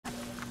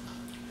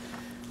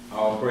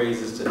All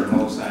praises to the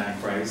Most High in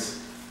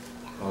Christ.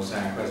 Most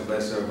High in Christ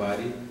bless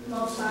everybody.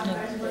 Most High in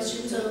Christ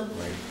bless you too.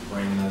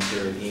 Bringing us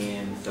here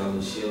again,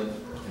 fellowship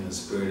in the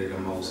spirit of the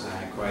Most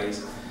High in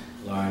Christ.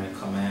 Learn the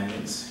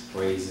commandments.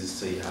 Praises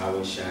to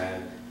Yahweh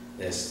Shai.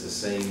 That's the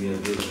Savior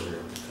of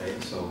Israel. Okay,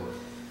 so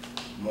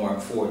Mark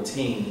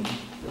 14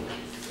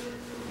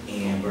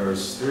 and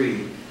verse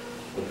 3.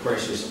 The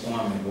precious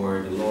ornament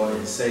where the Lord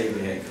and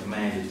Savior had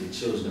commanded the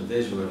children of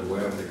Israel that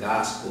wherever the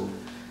gospel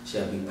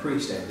shall be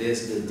preached, that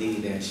this good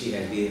deed that she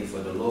had did for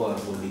the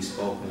Lord will be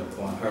spoken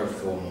upon her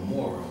for a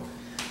memorial.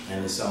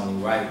 And it's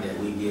only right that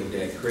we give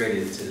that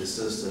credit to the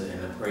sister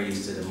and the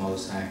praise to the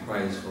Most High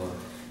Christ for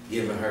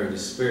giving her the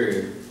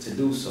spirit to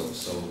do so.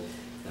 So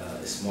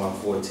it's Mark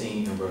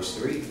 14 and verse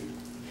 3.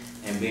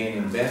 And being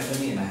in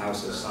Bethany in the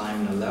house of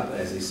Simon the leper,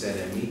 as he said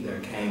at meat, there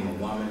came a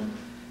woman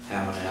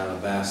having an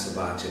alabaster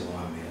box of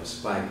wine made of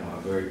spikenard,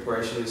 very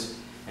precious,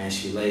 and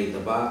she laid the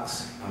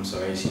box, and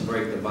she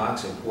brake the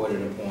box and poured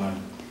it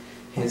upon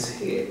his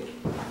head.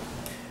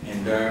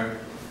 And there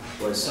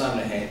were some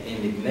that had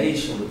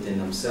indignation within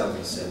themselves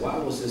and said, why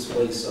was this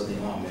waste of the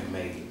ointment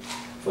made?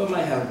 For it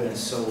might have been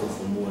sold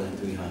for more than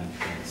 300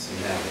 pence and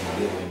have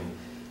been given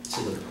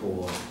to the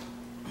poor.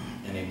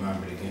 And they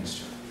murmured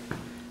against her.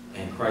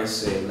 And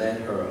Christ said,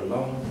 let her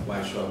alone,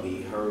 why shall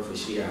be heard, for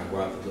she hath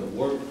wrought the good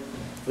work.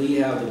 For ye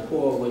have the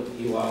poor with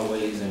you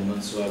always, and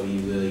whensoever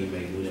you will, you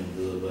may do them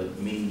good,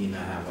 but me ye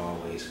not have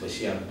always. For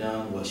she hath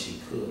done what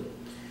she could.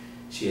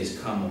 She has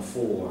come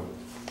afore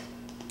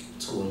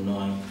to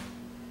anoint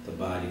the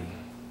body,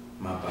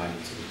 my body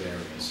to the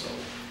burial. So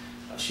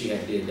she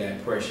had did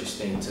that precious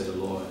thing to the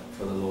Lord,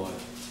 for the Lord.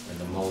 And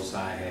the Most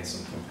High had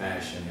some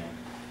compassion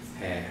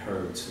and had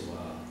her to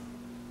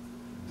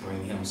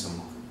bring him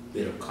some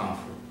bit of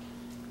comfort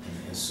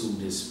and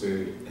soothe his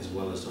spirit as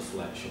well as the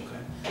flesh,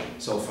 okay?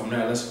 So from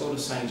there, let's go to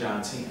St.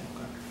 John 10,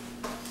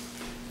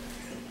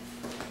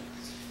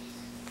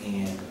 okay?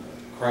 And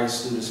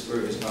Christ through the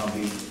Spirit is going to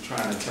be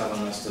trying to tell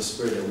us the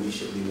spirit that we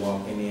should be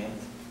walking in,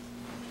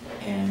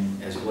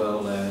 and as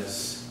well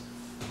as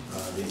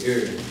the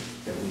ear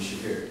that we should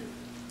hear.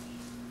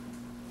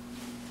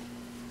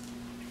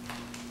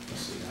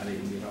 Let's see, I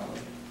didn't get all of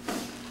it.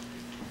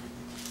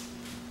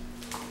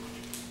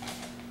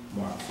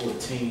 Mark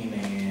 14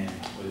 and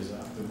what is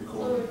that? The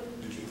record.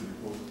 Did you get the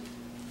record?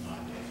 No, I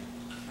didn't.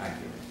 I get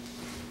it.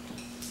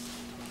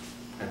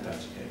 I thought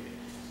you had it.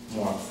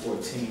 Mark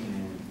 14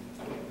 and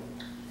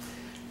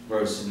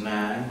verse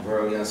 9.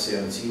 Verily I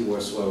say unto you,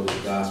 whatsoever the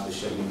gospel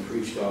shall be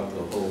preached throughout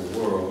the whole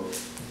world,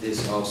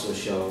 this also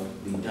shall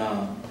be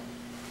done,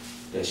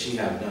 that she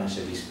have done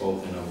shall be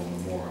spoken of a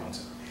memorial unto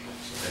her.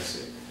 So that's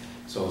it.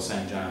 So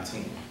St. John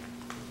 10.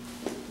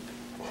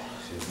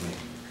 Excuse me.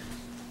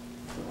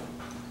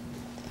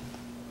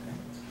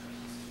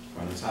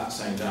 From the top,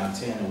 St. John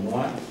 10 and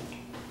 1.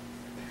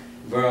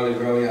 Verily,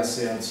 verily, I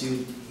say unto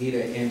you, he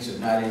that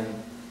entered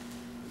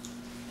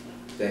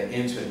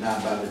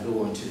not by the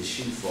door into the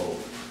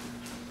sheepfold,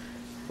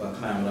 but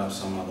climbed up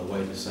some other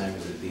way, the same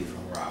as a thief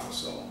and robber.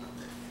 So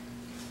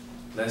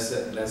let's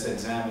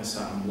examine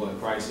something what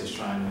Christ is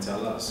trying to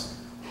tell us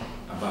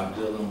about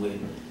dealing with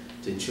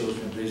the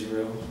children of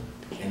Israel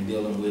and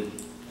dealing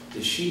with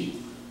the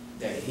sheep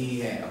that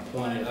he had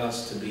appointed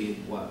us to be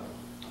what?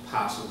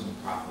 Apostles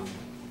and prophets,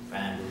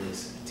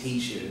 evangelists and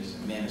teachers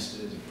and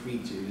ministers and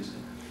preachers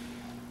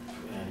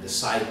and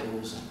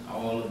disciples and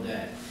all of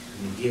that,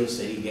 and the gifts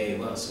that he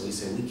gave us. So he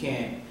said we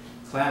can't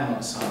climb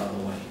up some other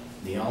way.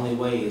 The only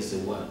way is to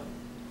what?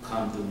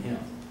 Come through him.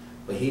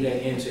 But he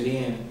that entered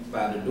in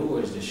by the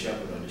door is the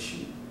shepherd of the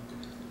sheep.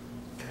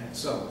 Okay.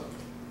 So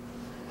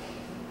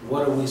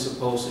what are we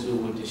supposed to do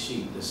with the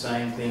sheep? The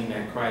same thing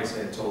that Christ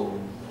had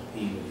told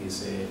Peter. He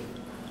said,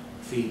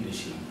 feed the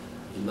sheep.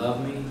 You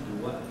love me?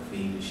 Do what?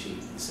 Feed the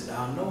sheep. He said,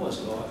 thou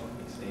knowest, Lord.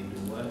 He said,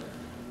 do what?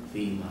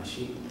 Feed my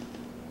sheep.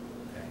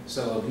 Okay.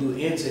 So if you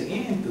enter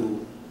in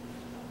through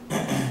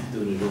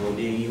the door,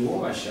 then you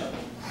are a shepherd.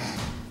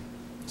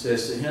 It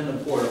says to him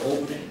the porter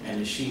opened,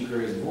 and the sheep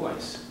heard his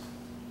voice.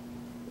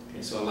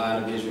 Okay, so a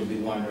lot of Israel be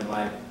wondering,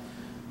 like,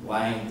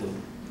 why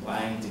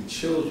ain't the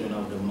children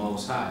of the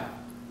Most High?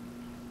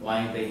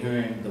 Why ain't they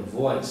hearing the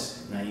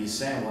voice? Now you're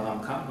saying, well,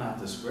 I'm coming out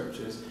the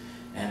scriptures,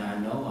 and I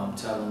know I'm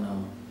telling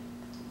them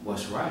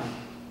what's right.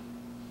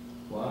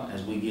 Well,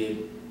 as we get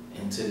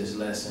into this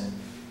lesson,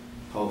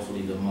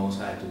 hopefully the Most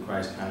High through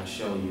Christ kind of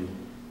show you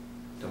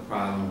the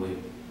problem with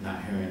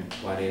not hearing,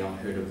 why they don't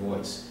hear the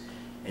voice.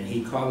 And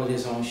he called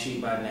his own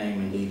sheep by name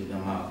and leaded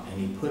them out.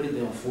 And he put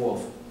them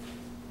forth.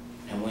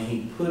 And when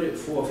he put it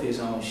forth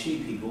his own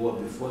sheep, he go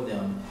up before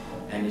them,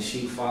 and the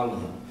sheep follow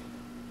him,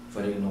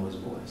 for they know his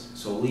voice.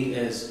 So we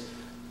as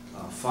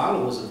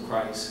followers of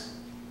Christ,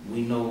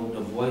 we know the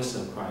voice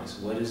of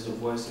Christ. What is the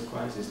voice of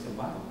Christ? It's the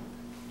Bible.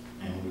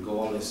 And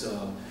regardless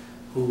of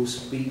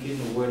who's speaking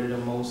the word of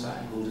the Most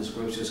High, who the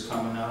scripture's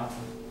coming out,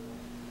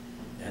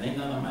 that ain't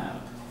gonna matter.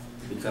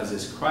 Because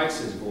it's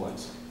Christ's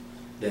voice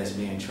that's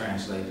being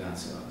translated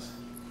unto us.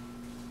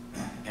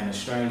 And a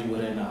stranger will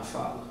they not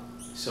follow.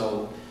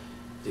 So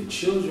the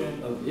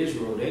children of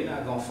Israel, they're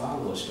not gonna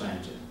follow a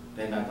stranger.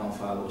 They're not going to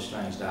follow a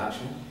strange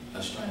doctrine,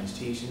 a strange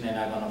teaching. They're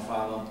not going to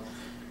follow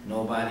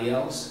nobody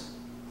else.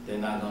 They're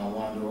not going to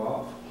wander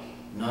off.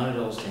 None of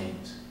those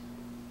things.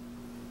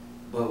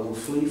 But will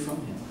flee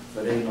from him,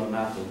 for they know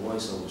not the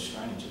voice of a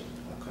stranger.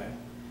 Okay?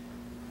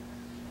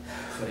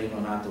 For they know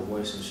not the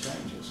voice of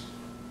strangers.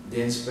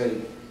 Then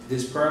spake,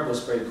 this parable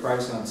spake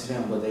Christ unto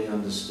them, but they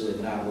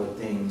understood not what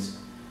things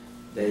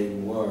they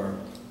were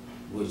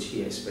which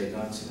he had spake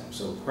unto them.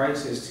 So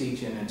Christ is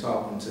teaching and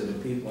talking to the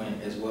people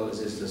and as well as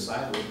his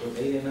disciples, but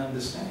they didn't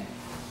understand.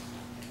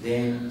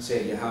 Then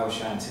said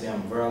Yahushua unto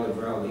them, Verily,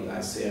 verily,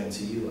 I say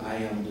unto you, I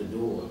am the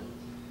door.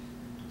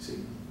 See,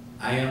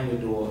 I am the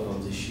door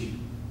of the sheep.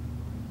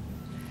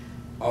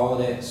 All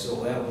that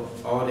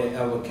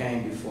ever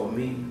came before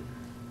me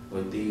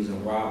were thieves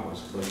and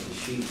robbers, but the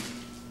sheep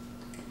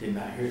did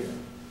not hear them.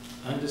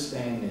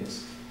 Understand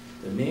this.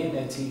 The men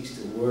that teach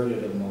the word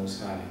of the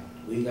Most High,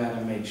 we got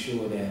to make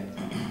sure that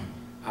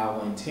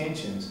our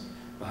intentions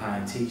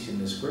behind teaching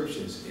the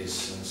scriptures is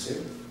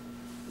sincere.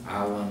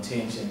 Our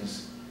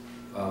intentions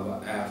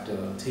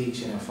after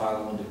teaching and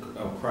following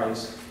of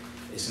Christ,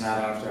 it's not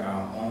after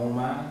our own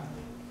mind.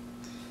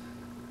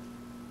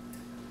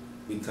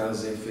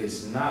 Because if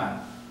it's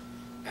not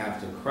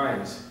after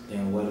Christ,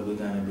 then what are we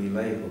going to be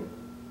labeled?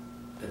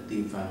 A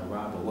thief and a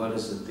robber. What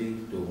does the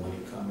thief do when he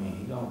come in?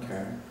 He don't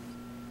care.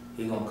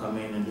 He gonna come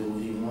in and do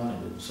what he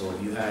want to do. So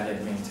if you have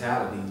that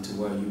mentality to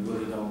where you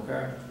really don't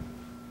care,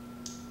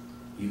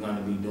 you're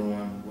gonna be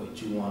doing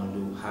what you want to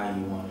do, how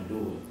you want to do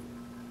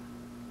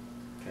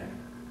it. Okay.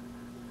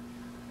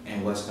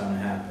 And what's gonna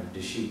happen?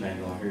 The sheep ain't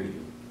gonna hear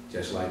you.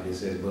 Just like it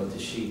says, but the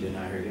sheep did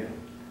not hear them.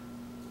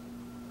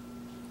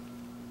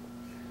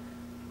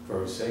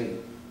 Verse 8.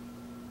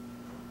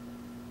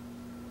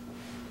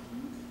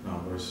 No,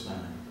 verse 9.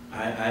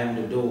 I am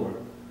the door.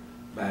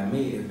 By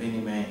me, if any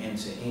man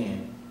enter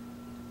in,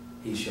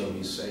 he shall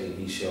be saved.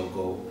 He shall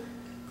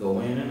go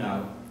in and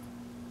out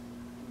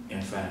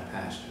and find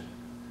pasture.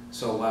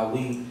 So while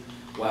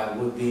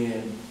we're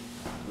being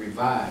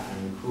revived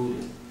and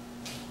recruited,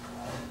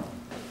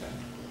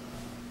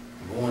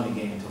 born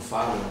again to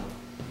follow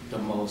the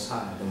Most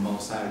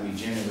High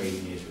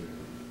regenerating Israel.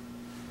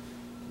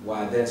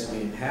 While that's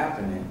been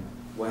happening,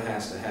 what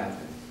has to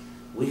happen?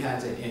 We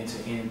have to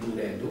enter in through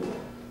that door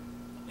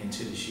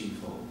into the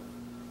sheepfold.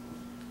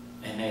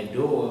 And that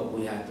door,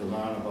 we have to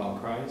learn about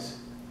Christ.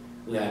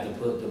 We have to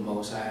put the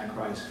Most High in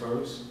Christ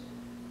first.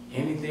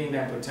 Anything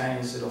that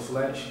pertains to the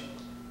flesh,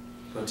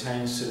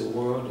 pertains to the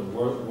world, the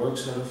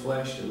works of the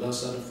flesh, the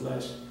lusts of the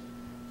flesh,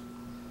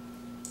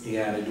 you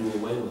got to do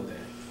away with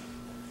that.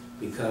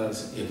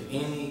 Because if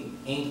any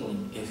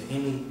inkling, if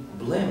any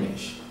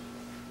blemish,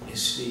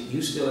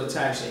 you still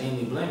attached to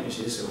any blemish,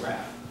 it's a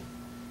wrap.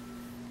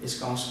 It's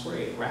going to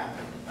spread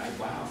rapidly, like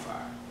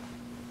wildfire.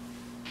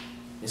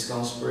 It's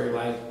going to spread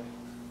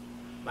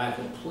like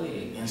a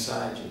plague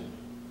inside you.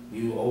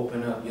 You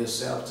open up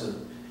yourself to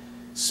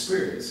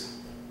spirits.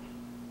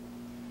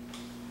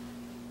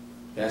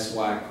 That's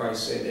why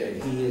Christ said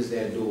that he is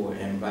that door,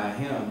 and by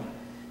him,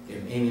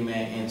 if any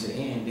man enter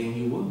in, then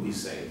you will be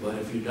saved. But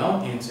if you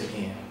don't enter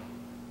in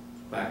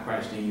by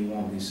Christ, then you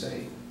won't be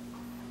saved.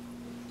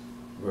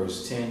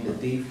 Verse 10, the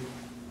thief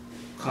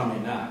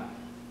cometh not,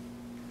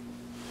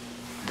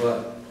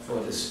 but for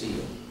the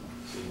steal.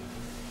 See,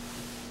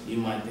 you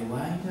might think,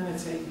 well, I ain't gonna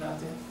take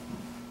nothing.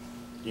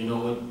 You know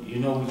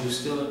what you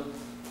steal?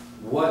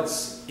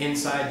 What's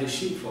inside the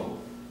sheepfold?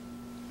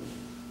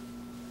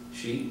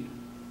 Sheep.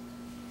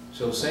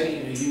 So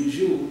Satan will use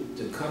you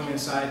to come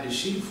inside the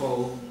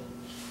sheepfold,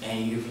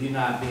 and if you're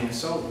not being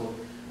sober,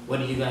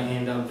 what are you going to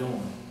end up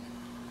doing?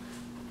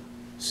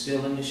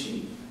 Stealing the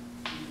sheep.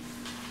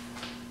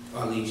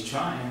 Or at least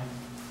trying.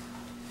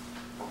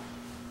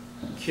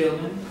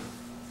 Killing.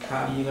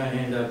 How are you going to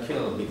end up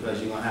killing? Because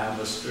you're going to have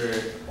a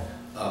spirit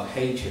of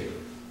hatred,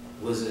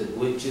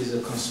 which is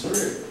a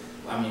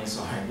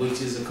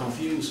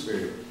confused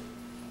spirit.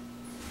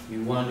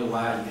 You wonder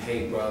why you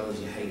hate brothers,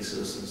 you hate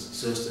sisters,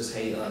 sisters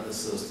hate other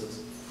sisters.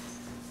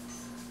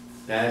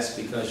 That's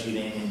because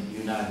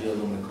you're not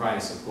dealing with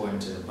Christ according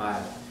to the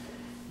Bible.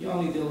 You're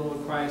only dealing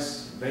with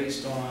Christ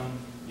based on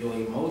your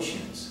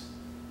emotions.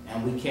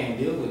 And we can't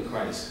deal with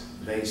Christ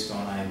based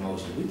on our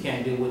emotions. We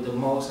can't deal with the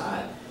Most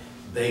High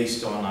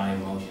based on our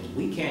emotions.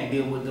 We can't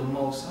deal with the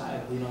Most High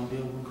if we don't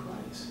deal with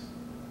Christ.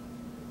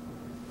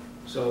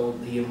 So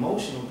the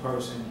emotional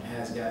person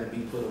has got to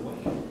be put away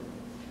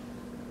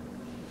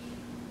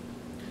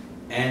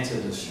and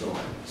to destroy.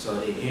 So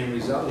the end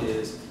result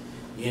is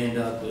you end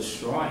up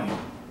destroying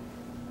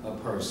a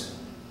person,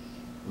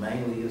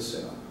 mainly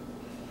yourself.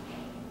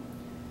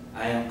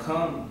 I am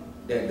come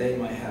that they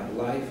might have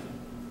life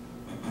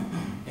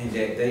and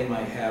that they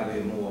might have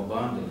it more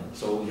abundant.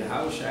 So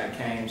Yahushua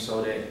came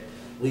so that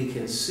we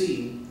can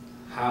see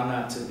how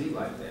not to be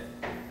like that,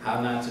 how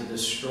not to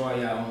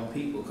destroy our own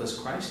people, because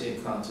Christ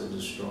didn't come to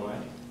destroy.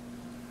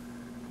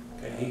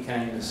 Okay? He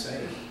came to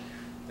save.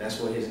 That's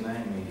what his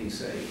name means. He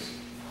saves.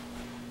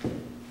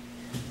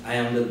 I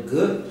am the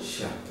good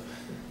shepherd.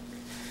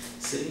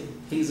 See,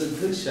 he's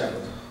a good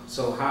shepherd.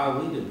 So how are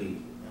we to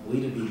be?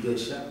 We to be good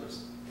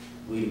shepherds.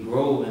 We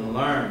grow and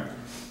learn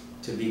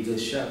to be good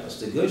shepherds.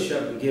 The good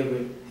shepherd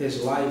giveth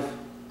his life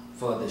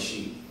for the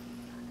sheep.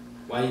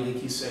 Why do you think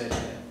he said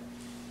that?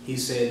 He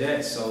said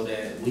that so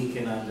that we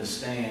can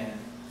understand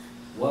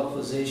what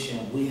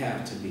position we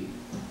have to be.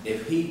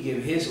 If he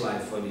give his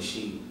life for the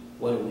sheep,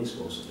 what are we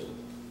supposed to do?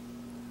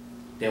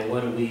 Then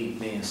what are we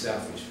being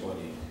selfish for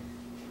then?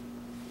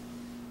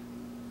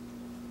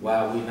 Why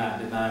are we not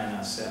denying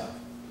ourselves?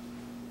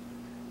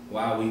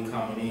 Why are we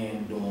coming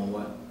in doing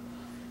what?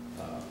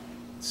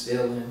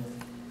 Stealing,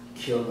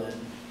 killing,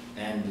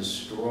 and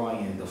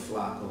destroying the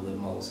flock of the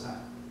Most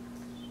High.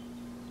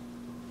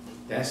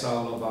 That's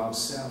all about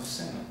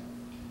self-centered.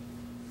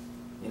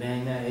 It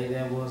ain't that,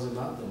 that was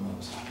about the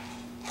Most High.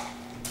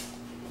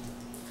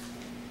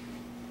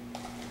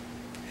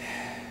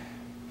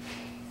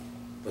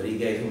 But he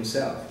gave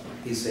himself.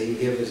 He said he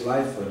gave his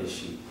life for the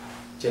sheep.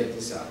 Check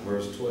this out,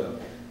 verse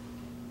 12.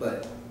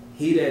 But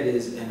he that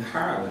is an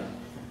hireling,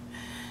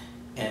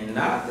 and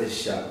not the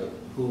shepherd,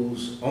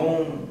 whose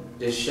own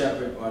the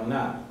shepherd or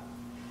not,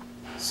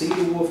 see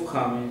the wolf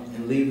coming,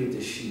 and leaveth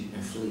the sheep,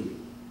 and flee.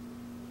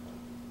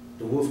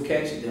 The wolf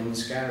catcheth them, and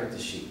scattereth the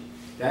sheep.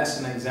 That's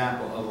an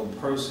example of a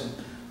person,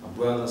 a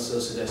brother or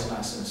sister that's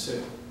not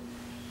sincere.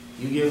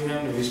 You give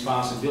him the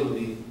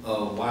responsibility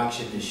of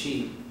watching the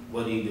sheep,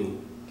 what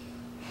do?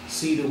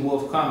 See the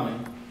wolf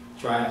coming,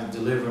 try to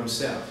deliver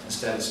himself,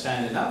 instead of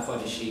standing up for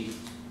the sheep,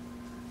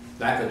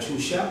 like a true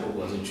shepherd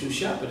was. A true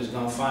shepherd is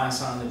going to find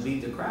something to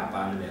beat the crap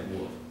out of that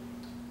wolf.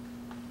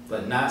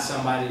 But not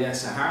somebody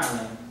that's a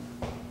hireling.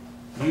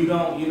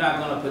 You're not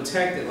going to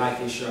protect it like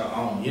it's your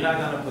own. You're not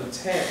going to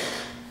protect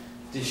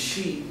the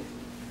sheep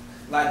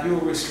like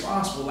you're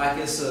responsible, like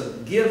it's a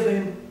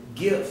given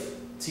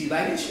gift to you,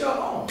 like it's your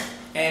own.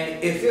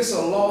 And if it's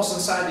a loss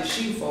inside the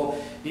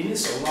sheepfold, then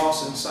it's a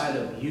loss inside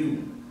of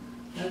you.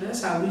 And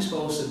that's how we're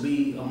supposed to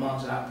be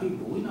amongst our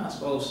people. We're not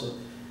supposed to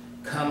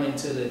come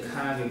into the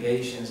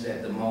congregations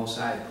that the Most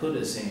High put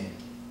us in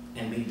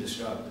and be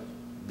destructive.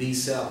 Be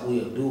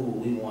self-willed, do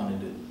what we want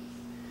to do.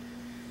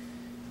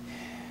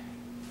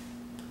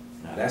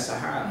 Now that's a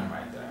hireling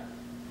right there.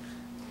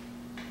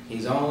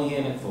 He's only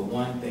in it for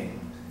one thing,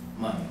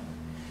 money.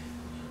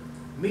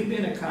 Me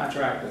being a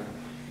contractor,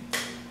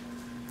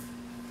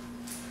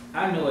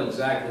 I know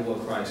exactly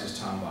what Christ is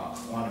talking about.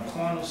 On a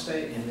corner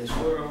state in this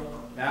world,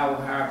 I will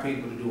hire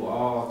people to do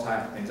all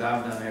types of things.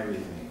 I've done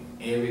everything.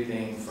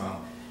 Everything from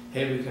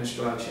heavy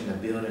construction to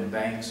building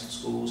banks,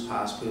 schools,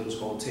 hospitals,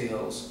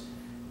 hotels.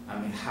 I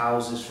mean,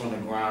 houses from the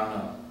ground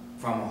up,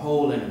 from a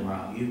hole in the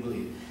ground, you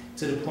believe,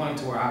 to the point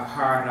to where I've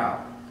hired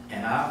out.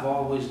 And I've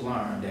always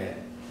learned that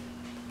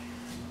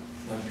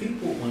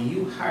when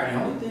you hire,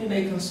 the only thing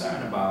they're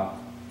concerned about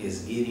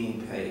is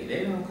getting paid.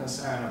 They don't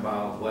concern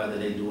about whether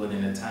they do it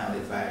in a timely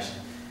fashion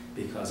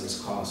because it's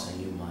costing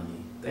you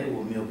money. They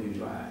will milk you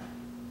dry.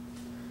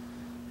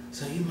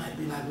 So you might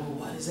be like, well,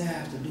 what does that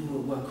have to do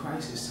with what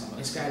Christ is talking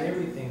about? It's got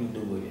everything to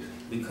do with it.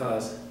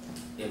 Because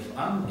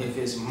if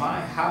it's my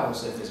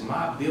house, if it's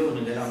my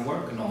building that I'm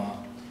working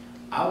on,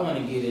 I want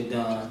to get it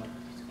done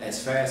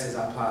as fast as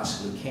I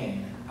possibly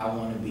can. I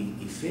want to be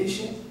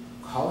efficient,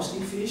 cost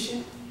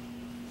efficient.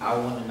 I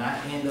want to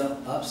not end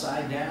up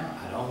upside down.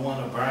 I don't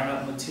want to burn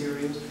up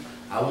materials.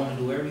 I want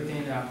to do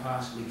everything that I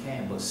possibly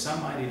can. But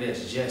somebody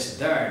that's just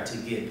there to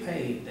get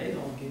paid, they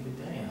don't give a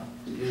damn.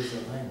 Excuse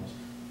the language.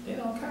 They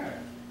don't care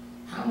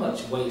how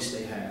much waste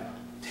they have.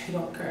 They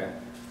don't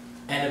care.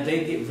 And if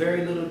they get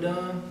very little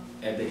done,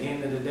 at the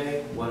end of the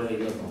day, what are they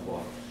looking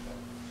for?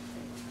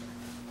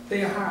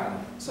 They are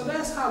hireling. So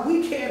that's how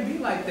we can't be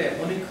like that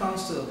when it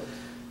comes to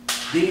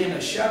being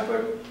a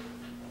shepherd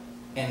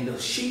and the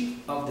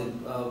sheep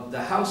of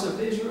the house of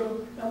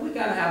Israel. Now we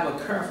got to have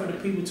a care for the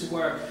people to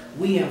where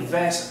we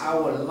invest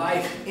our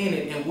life in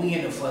it and we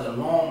in it for the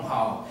long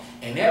haul.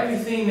 And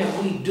everything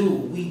that we do,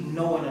 we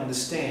know and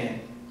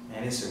understand,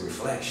 and it's a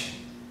reflection.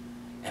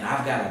 And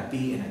I've got to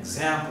be an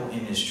example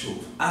in this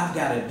truth. I've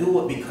got to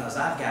do it because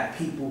I've got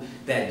people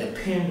that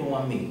depend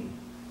on me.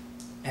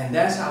 And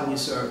that's how we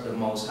serve the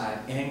Most High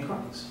in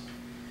Christ.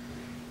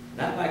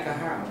 Not like a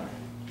hireling.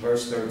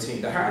 Verse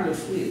 13. The hireling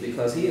fleeth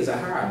because he is a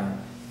hireling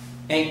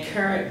and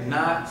careth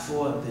not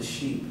for the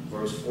sheep.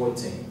 Verse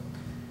 14.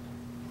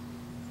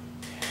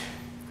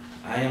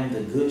 I am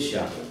the good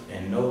shepherd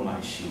and know my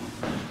sheep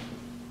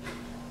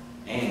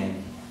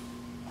and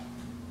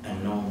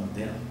am known of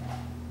them.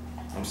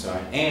 I'm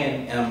sorry,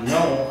 and am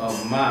known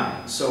of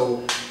mine.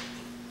 So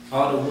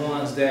are the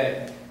ones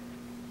that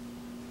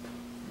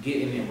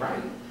getting it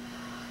right.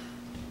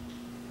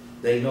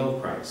 They know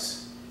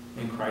Christ,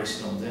 and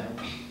Christ knows them.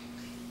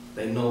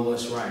 They know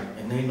what's right,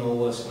 and they know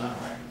what's not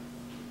right.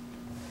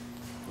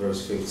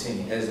 Verse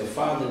 15, as the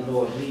Father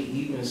knoweth me,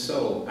 even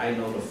so I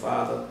know the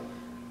Father,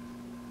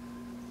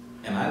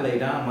 and I lay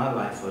down my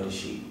life for the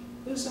sheep.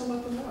 Listen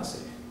what the Lord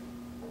said.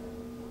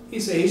 He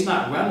said he's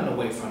not running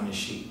away from the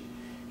sheep.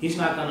 He's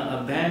not going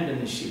to abandon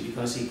the sheep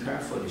because he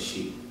cares for the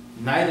sheep.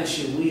 Neither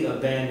should we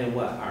abandon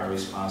what? Our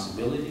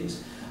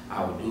responsibilities,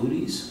 our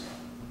duties.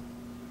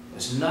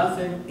 There's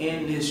nothing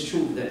in this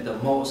truth that the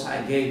Most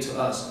High gave to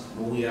us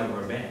will we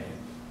ever abandon.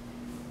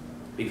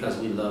 Because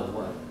we love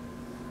what?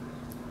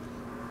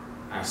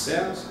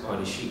 Ourselves or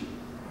the sheep?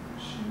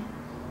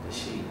 The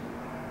sheep.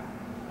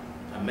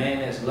 A man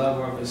that's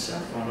lover of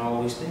himself don't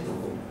always think of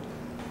who?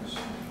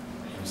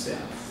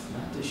 Himself,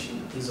 not the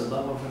sheep. He's a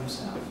lover of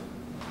himself.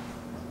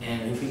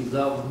 And if he's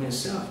loving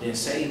himself, then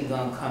Satan's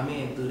gonna come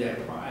in through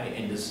that pride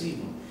and deceive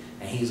him.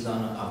 And he's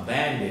gonna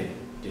abandon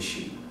the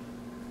sheep.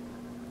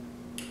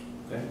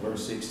 Okay,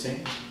 verse 16.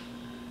 It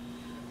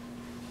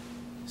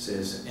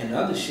says, and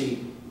other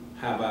sheep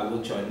have I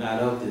which are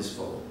not of this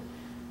fold.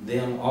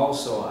 Them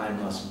also I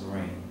must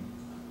bring,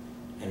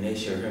 and they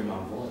shall hear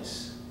my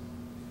voice,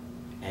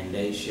 and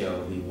they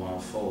shall be one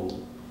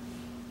fold,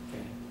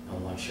 okay,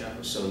 and one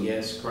shepherd. So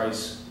yes,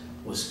 Christ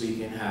was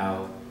speaking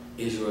how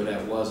Israel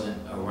that wasn't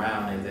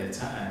around at that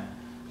time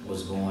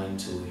was going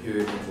to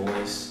hear the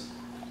voice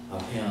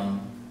of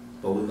him.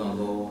 But we're going to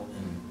go,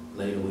 and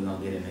later we're going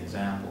to get an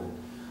example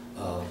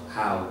of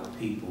how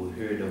people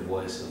hear the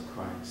voice of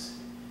Christ.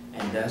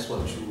 And that's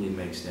what truly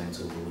makes them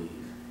to believe.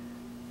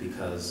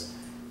 Because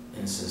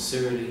in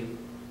sincerity,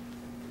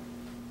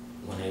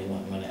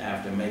 when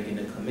after making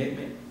the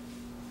commitment,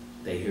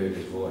 they hear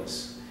his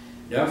voice.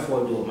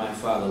 Therefore do my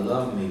Father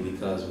love me,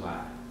 because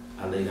why?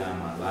 I lay down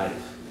my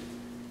life.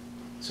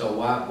 So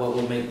what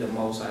will make the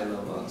Most High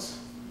love us?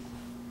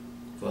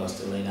 For us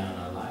to lay down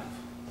our life.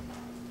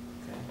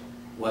 Okay.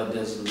 What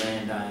does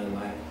laying down your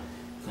life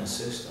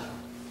consist of?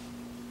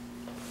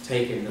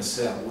 Taking the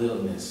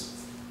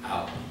self-willedness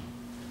out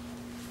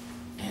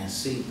and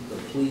seek the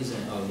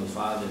pleasing of the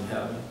Father in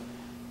heaven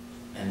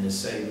and the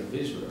Savior of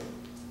Israel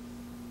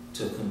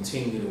to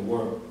continue the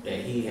work that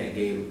he had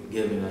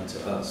given unto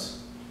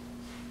us.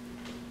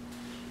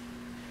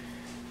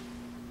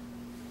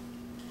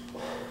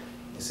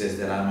 It says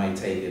that I might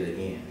take it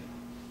again.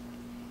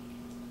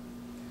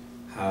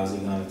 How is he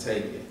going to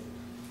take it?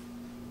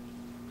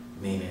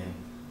 Meaning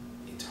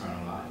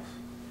eternal life.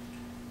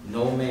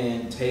 No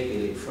man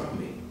taketh it from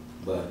me,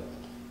 but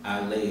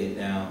I lay it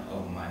down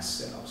of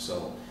myself.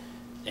 So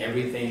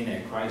everything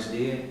that Christ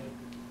did,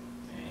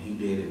 and he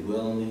did it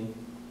willingly.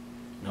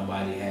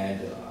 Nobody had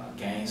to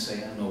gainsay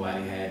him.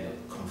 Nobody had to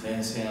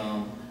convince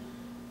him.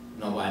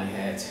 Nobody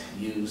had to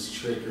use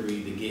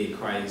trickery to get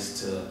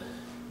Christ to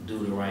do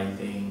the right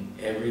thing.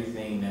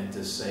 Everything that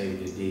the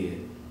Savior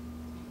did,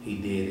 he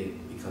did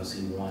it because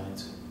he wanted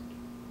to.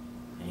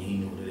 And he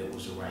knew that it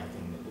was the right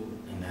thing to do.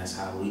 And that's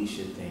how we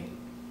should think.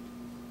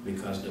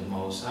 Because the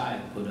Most High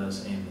put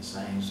us in the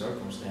same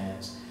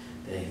circumstance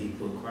that he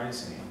put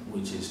Christ in,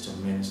 which is to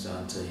minister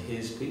unto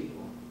his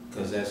people.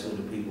 Because that's who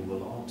the people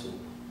belong to.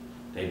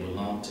 They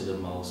belong to the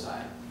Most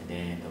High. And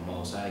then the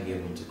Most High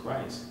gave them to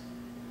Christ.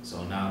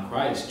 So now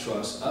Christ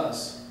trusts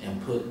us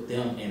and put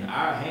them in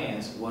our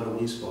hands. What are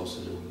we supposed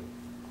to do?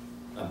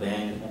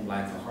 Abandon them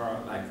like a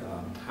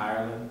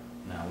hireling?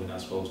 No, we're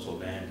not supposed to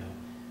abandon them.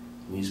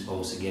 We're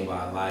supposed to give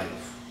our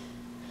life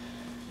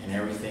and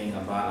everything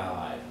about our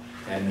life.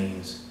 That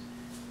means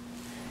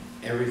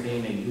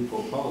everything that you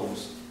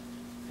propose,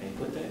 hey,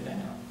 put that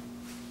down.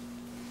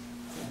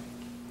 Okay.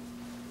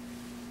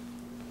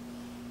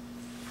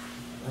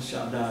 Let's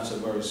jump down to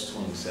verse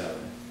 27.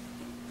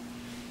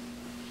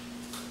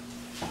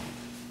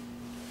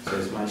 It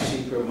says, my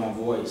sheep hear my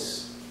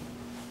voice,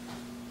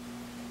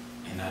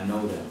 and I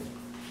know them,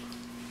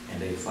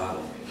 and they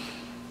follow me.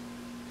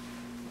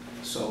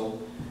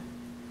 So,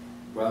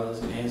 brothers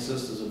and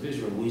sisters of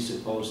Israel, we're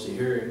supposed to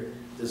hear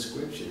the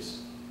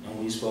scriptures. And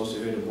we're supposed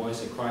to hear the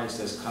voice of Christ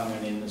that's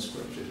coming in the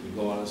scriptures,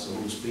 regardless of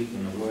who's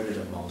speaking the word of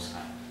the Most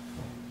High.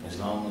 As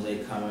long as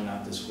they're coming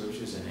out the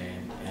scriptures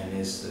and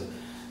it's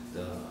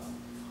the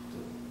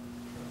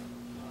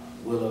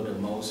will of the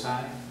Most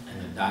High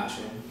and the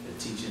doctrine, the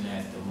teaching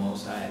that the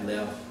Most High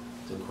left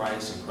to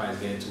Christ and Christ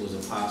gave to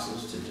his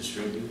apostles to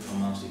distribute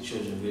amongst the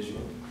children of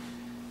Israel,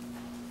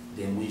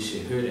 then we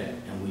should hear that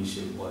and we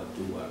should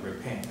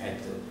repent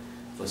at the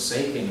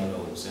forsaking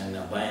of those and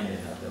abandoning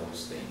of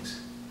those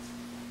things.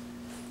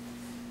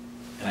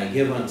 And I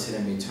give unto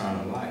them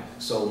eternal life.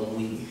 So when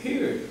we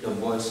hear the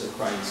voice of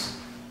Christ,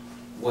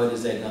 what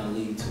is that going to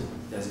lead to?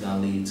 That's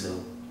going to lead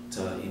to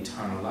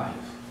eternal life.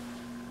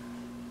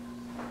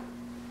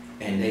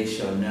 And they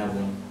shall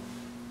never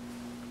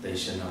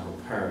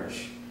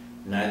perish.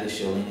 Neither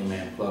shall any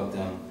man pluck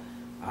them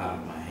out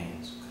of my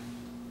hands. Okay.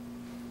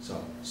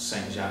 So,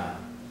 St. John.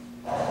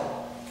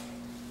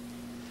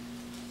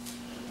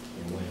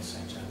 And we're in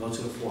St. John. Go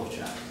to the 4th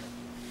chapter.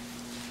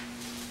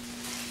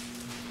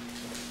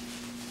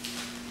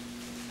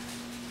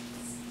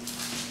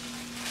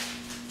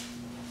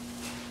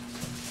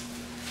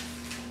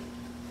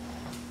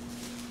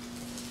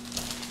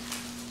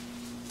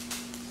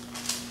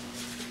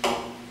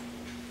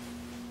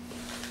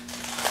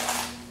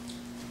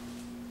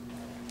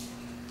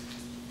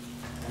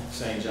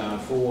 St. John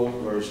 4,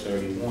 verse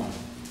 31.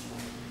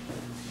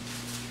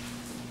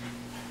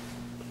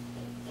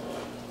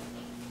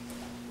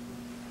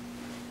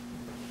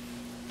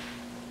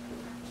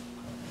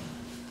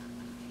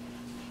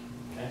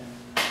 Okay.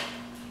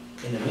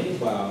 In the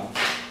meanwhile,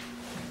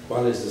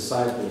 while his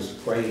disciples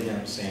prayed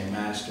him, saying,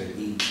 Master,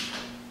 eat.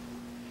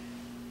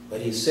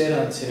 But he said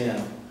unto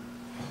them,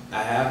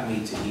 I have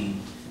meat to eat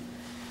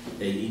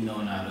that ye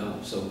know not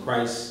of. So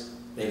Christ,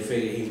 they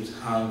figured he was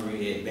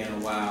hungry, it had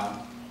been a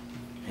while,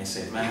 and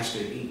said, Master,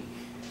 eat.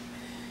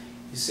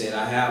 He said,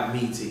 I have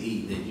meat to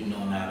eat that you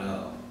know not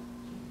of.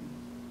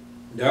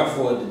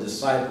 Therefore the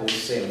disciples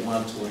said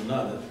one to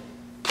another,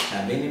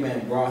 have any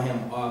man brought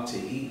him aught to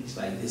eat? It's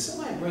like, did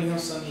somebody bring him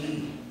something to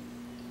eat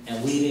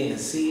and we didn't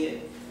see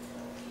it?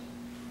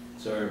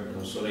 So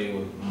they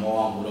were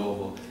marveled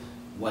over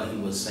what he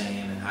was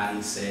saying and how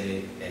he said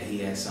it, that he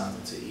had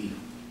something to eat.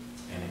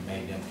 And it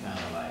made them kind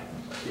of like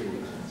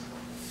curious.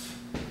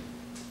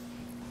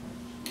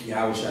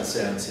 Yahweh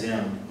said unto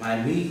them,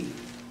 my meat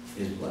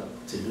is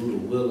what? To do the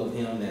will of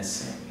him that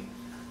sent me.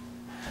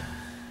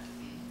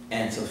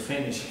 And to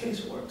finish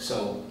his work.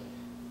 So,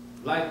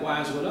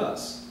 likewise with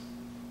us.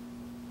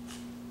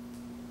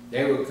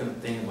 They were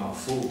thinking about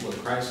food, but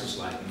Christ was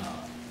like, no.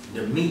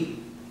 The meat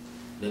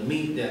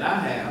that I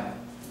have,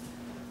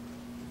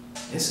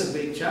 it's a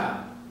big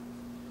job.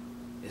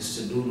 It's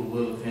to do the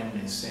will of him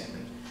that sent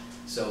me.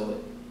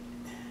 So,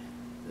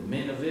 the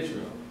men of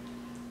Israel,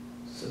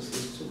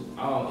 sisters too,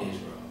 all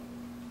Israel,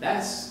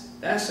 that's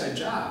a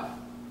job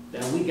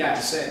that we got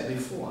set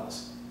before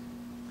us.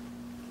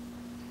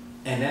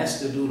 And that's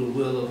to do the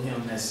will of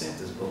him that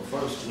sent us. But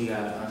first, we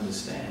got to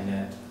understand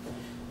that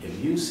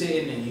if you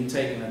sitting and you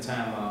taking the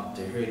time out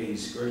to hear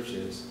these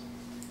scriptures,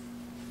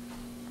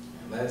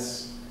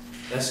 let's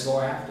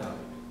go after it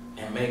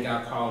and make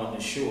our calling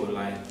sure.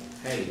 Like,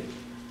 hey,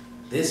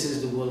 this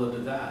is the will of the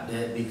God.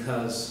 That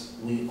because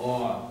we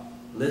are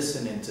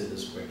listening to the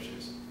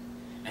scriptures,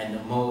 and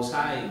the Most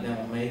High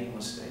don't make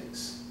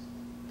mistakes.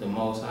 The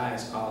Most High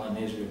is calling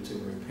Israel to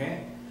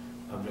repent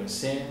of their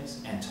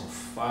sins and to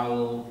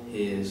follow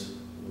his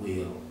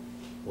will.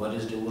 What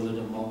is the will of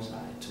the Most High?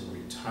 To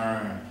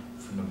return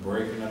from the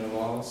breaking of the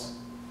laws,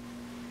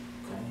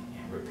 okay,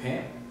 and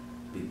repent,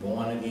 be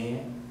born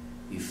again,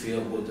 be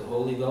filled with the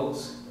Holy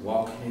Ghost,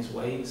 walk in his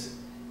ways,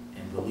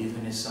 and believe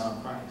in his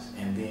Son Christ,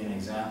 and be an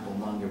example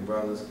among your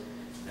brothers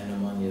and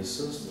among your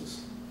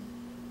sisters.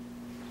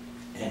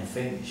 And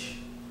finish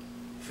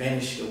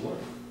the work.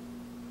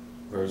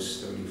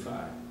 Verse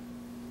 35.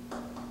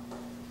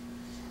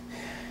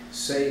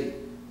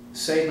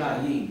 Say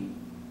not ye,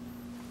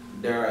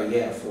 there are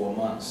yet 4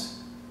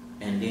 months,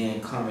 and then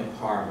cometh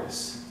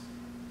harvest.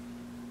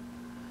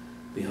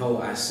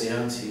 Behold, I say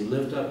unto you,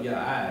 lift up your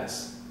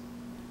eyes,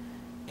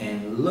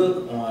 and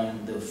look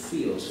on the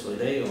fields, for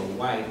they are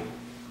white,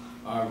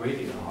 are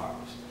ready to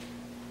harvest.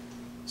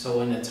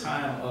 So in the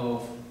time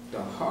of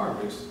the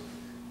harvest,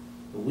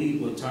 the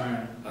wheat will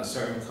turn a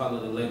certain color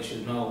to let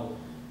you know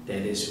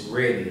that it's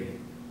ready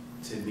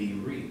to be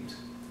reaped.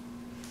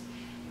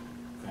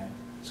 Okay?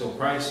 So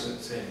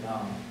Christ said,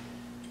 no,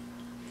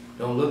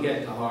 don't look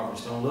at the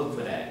harvest. Don't look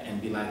for that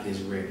and be like it's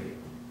ready.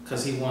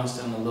 Because he wants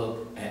them to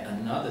look at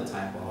another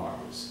type of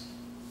harvest.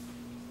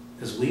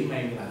 Because we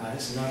may be like, oh,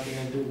 it's nothing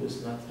to do.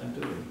 It's nothing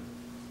to do.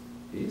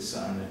 It's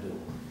something to do.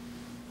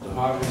 The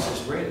harvest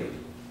is ready.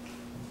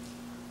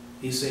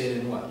 He said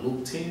in what?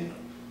 Luke 10?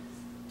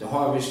 The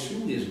harvest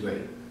truly is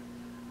great.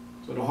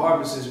 So the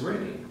harvest is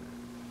ready.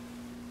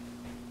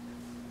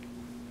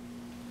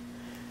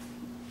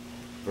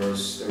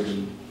 Verse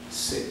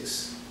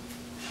 36.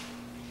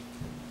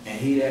 And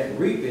he that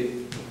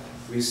reapeth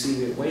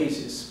receiveth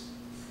wages,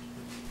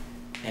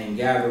 and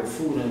gathereth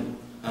fruit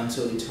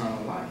unto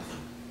eternal life.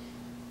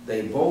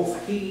 They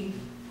both he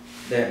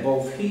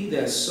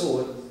that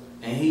soweth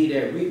and he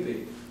that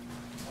reapeth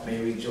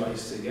may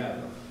rejoice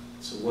together.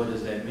 So what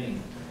does that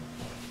mean?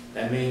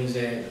 That means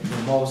that the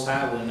Most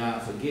High will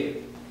not forget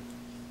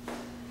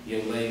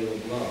your labor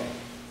of love.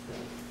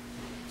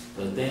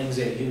 The things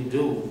that you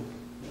do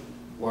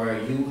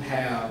where you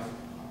have,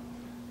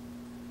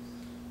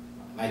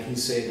 like he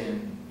said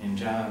in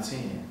John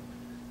 10,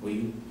 where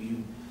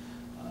you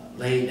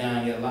laid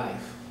down your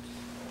life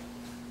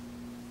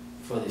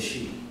for the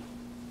sheep.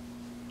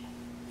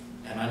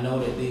 And I know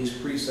that these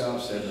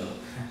precepts that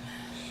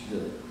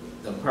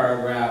the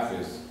paragraph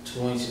is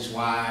 2 inches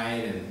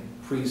wide and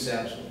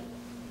precepts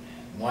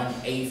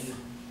 1/8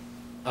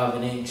 of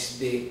an inch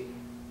thick.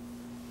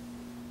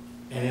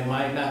 And it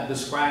might not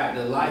describe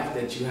the life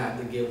that you have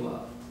to give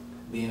up,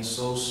 being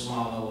so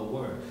small of a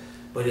word.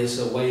 But it's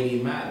a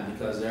weighty matter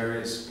because there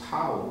is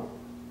power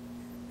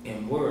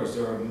in words.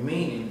 There are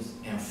meanings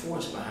and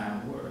force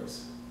behind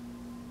words.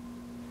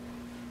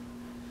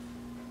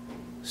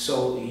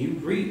 So you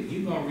reap,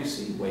 you're going to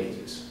receive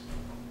wages.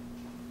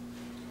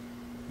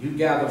 You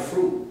gather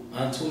fruit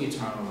unto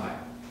eternal life.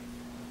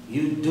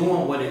 You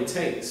doing what it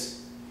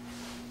takes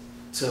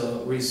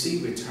to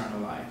receive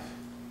eternal life.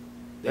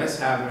 That's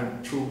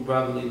having true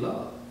brotherly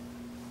love.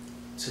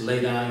 To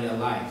lay down your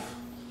life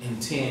and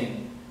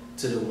tend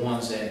to the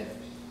ones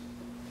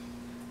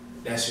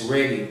that's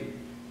ready,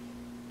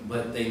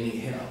 but they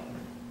need help.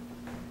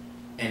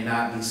 And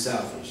not be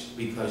selfish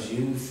because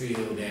you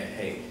feel that,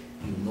 hey,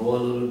 you know a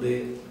little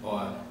bit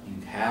or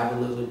you have a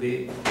little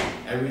bit.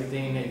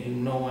 Everything that you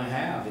know and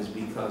have is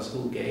because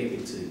who gave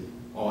it to you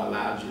or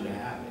allowed you to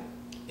have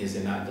it? Is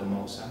it not the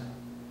Most High?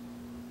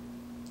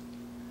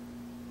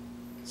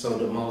 So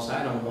the Most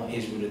High don't want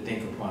Israel to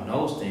think upon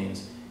those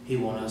things. He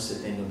wants us to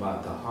think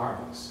about the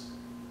harvest,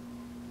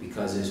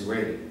 because it's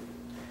ready.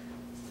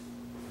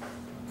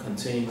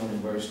 Continuing in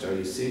verse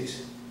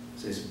 36, it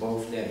says,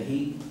 both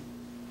he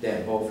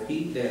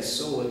that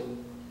soweth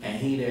and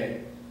he that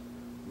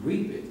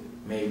reapeth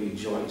may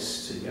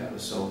rejoice together.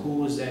 So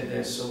who is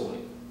that soweth?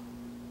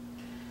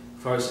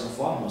 First and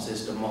foremost,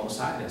 it's the Most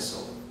High that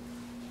soweth.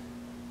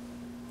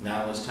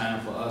 Now it's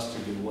time for us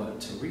to do what?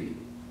 To reap.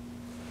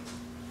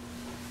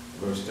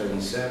 Verse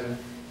 37,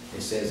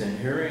 it says, and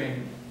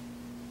herein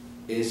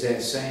is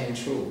that saying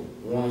true,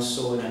 one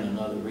soweth and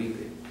another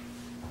reapeth.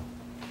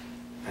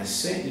 I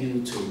sent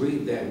you to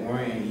reap that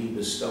wherein ye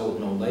bestowed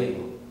no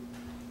labor.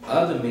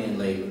 Other men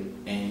labored,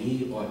 and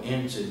ye are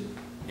entered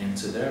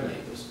into their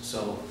labors.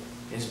 So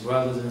his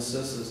brothers and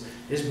sisters,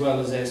 his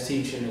brothers that's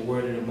teaching the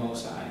word of the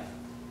Most High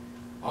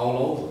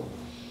all over.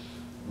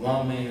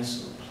 One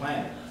man's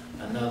planted,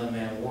 another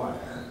man watered.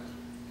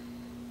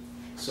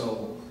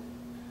 So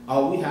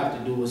all we have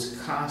to do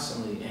is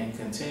constantly and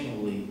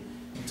continually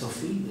to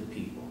feed the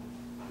people.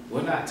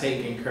 We're not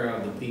taking care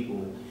of the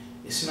people.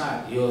 It's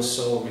not your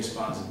sole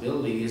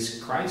responsibility. It's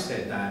Christ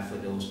that died for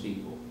those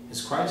people.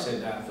 It's Christ that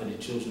died for the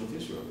children of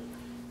Israel.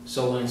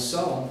 So and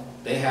so,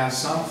 they have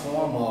some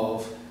form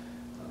of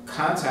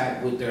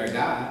contact with their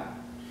God.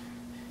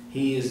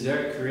 He is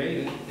their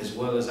creator as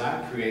well as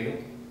our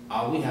creator.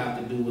 All we have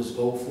to do is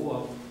go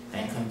forth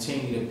and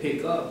continue to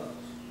pick up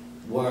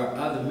where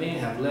other men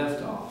have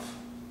left off.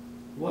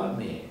 What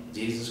men?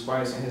 Jesus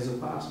Christ and his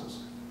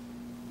apostles.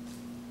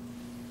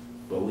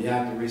 But we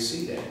have to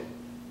receive that.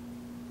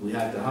 We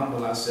have to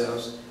humble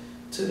ourselves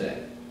to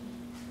that.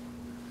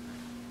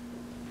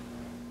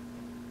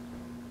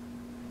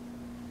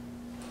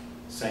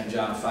 St.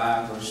 John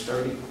 5, verse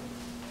 30.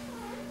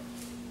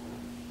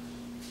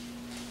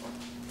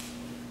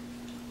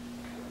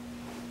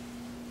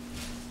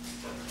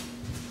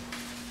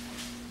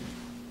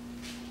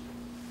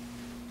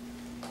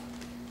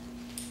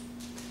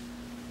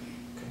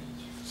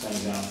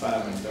 St. John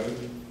 5 and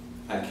 30.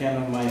 I can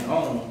of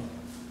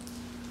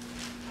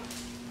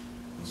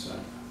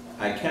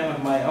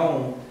my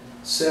own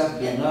self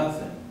do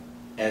nothing.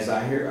 As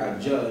I hear, I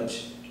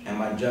judge, and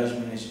my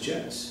judgment is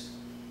just.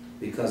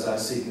 Because I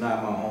seek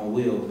not my own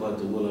will, but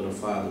the will of the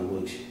Father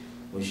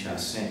which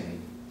has sent me.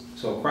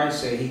 So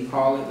Christ said he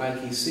called it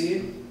like he see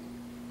it,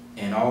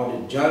 and all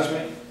the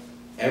judgment,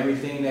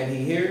 everything that he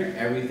hear,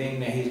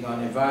 everything that he's going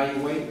to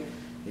evaluate,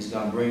 he's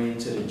going to bring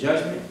into the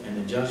judgment, and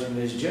the judgment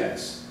is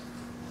just.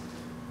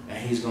 And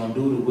he's going to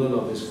do the will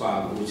of his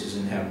Father which is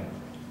in heaven.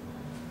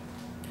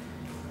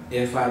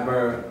 If I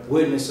bear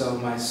witness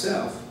of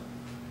myself,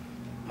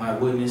 my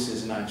witness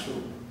is not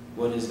true.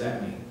 What does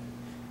that mean?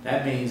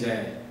 That means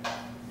that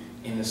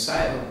in the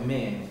sight of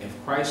men, if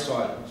Christ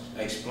starts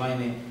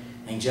explaining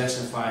and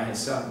justifying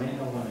himself, men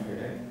don't want to hear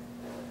that.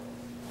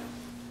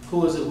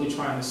 Who is it we're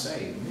trying to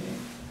save?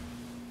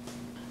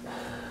 Men.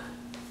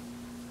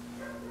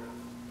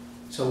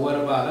 So what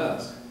about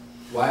us?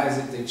 Why is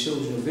it the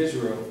children of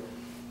Israel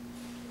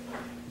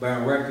bear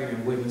record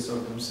and witness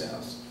of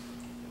themselves?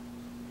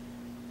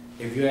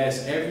 If you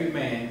ask every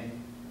man,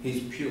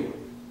 he's pure.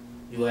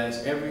 You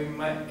ask every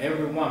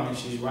woman,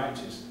 she's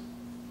righteous.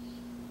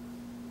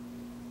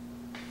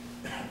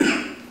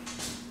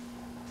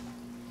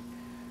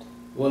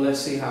 Well, let's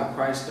see how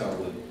Christ dealt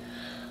with it.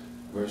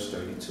 Verse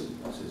 32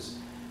 it says,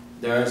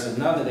 there is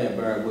another that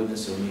bear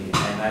witness of me,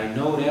 and I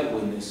know that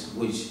witness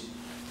which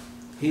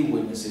he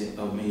witnessed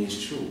of me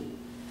is true.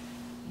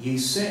 Ye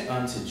sent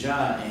unto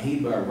John, and he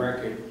bear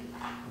record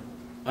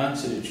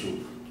unto the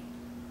truth.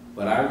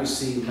 But I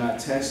received not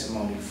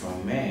testimony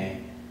from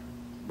man,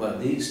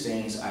 but these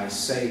things I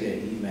say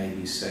that ye may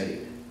be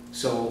saved.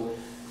 So,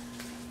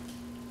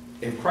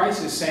 if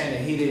Christ is saying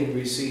that he didn't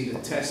receive the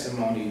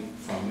testimony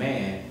from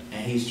man,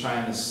 and he's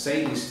trying to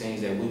say these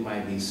things that we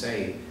might be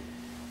saved,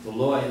 the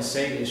Lord and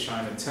Savior is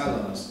trying to tell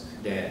us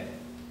that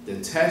the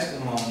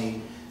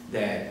testimony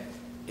that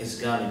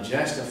is going to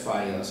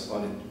justify us,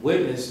 or the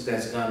witness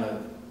that's going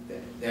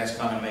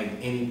to make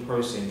any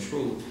person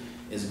true,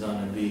 is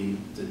going to be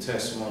the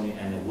testimony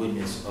and the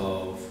witness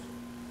of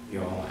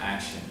your own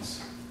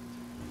actions,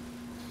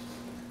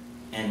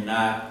 and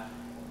not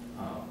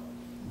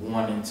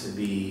wanting to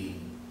be